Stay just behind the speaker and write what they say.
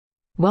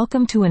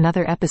Welcome to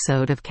another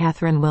episode of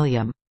Catherine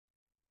William.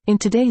 In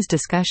today's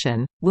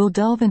discussion, we'll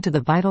delve into the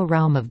vital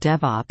realm of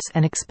DevOps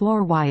and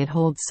explore why it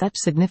holds such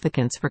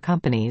significance for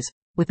companies,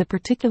 with a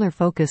particular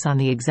focus on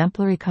the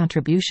exemplary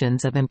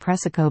contributions of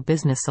Impressico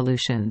Business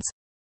Solutions.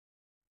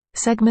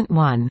 Segment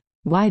 1.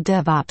 Why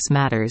DevOps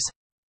matters.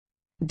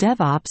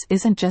 DevOps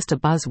isn't just a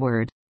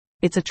buzzword.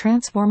 It's a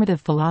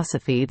transformative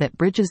philosophy that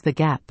bridges the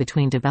gap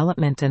between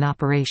development and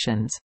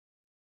operations.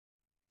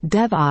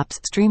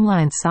 DevOps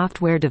streamlines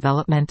software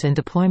development and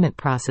deployment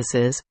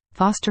processes,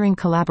 fostering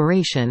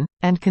collaboration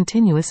and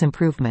continuous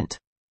improvement.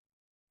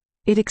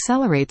 It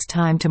accelerates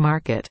time to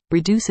market,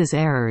 reduces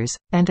errors,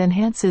 and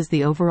enhances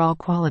the overall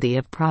quality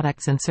of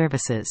products and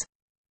services.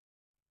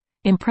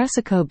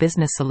 Impressico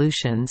Business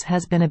Solutions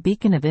has been a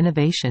beacon of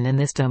innovation in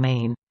this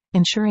domain,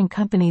 ensuring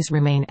companies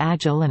remain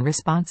agile and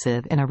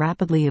responsive in a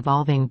rapidly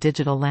evolving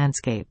digital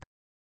landscape.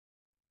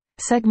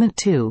 Segment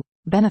 2.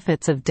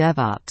 Benefits of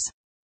DevOps.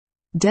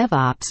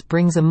 DevOps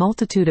brings a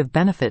multitude of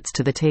benefits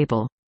to the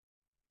table.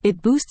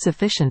 It boosts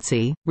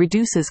efficiency,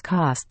 reduces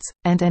costs,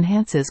 and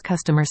enhances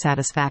customer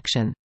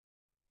satisfaction.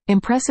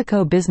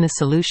 Impressico Business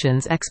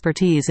Solutions'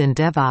 expertise in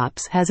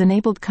DevOps has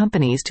enabled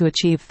companies to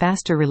achieve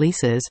faster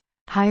releases,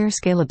 higher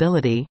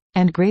scalability,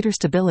 and greater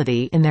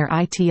stability in their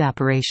IT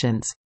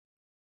operations.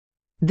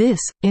 This,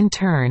 in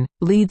turn,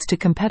 leads to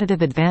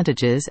competitive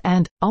advantages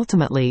and,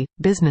 ultimately,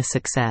 business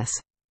success.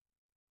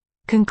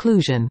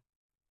 Conclusion.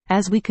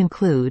 As we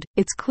conclude,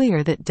 it's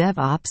clear that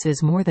DevOps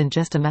is more than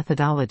just a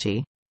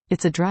methodology.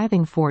 It's a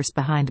driving force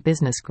behind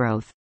business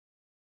growth.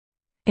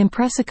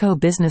 Impressico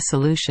Business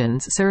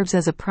Solutions serves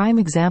as a prime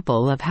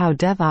example of how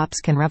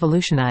DevOps can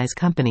revolutionize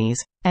companies,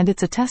 and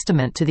it's a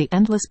testament to the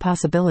endless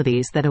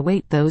possibilities that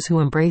await those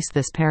who embrace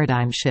this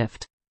paradigm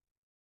shift.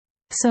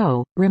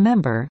 So,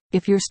 remember,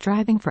 if you're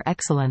striving for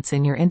excellence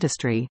in your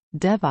industry,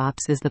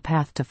 DevOps is the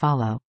path to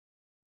follow.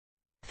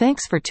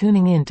 Thanks for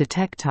tuning in to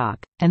Tech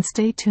Talk, and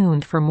stay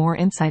tuned for more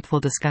insightful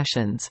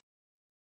discussions.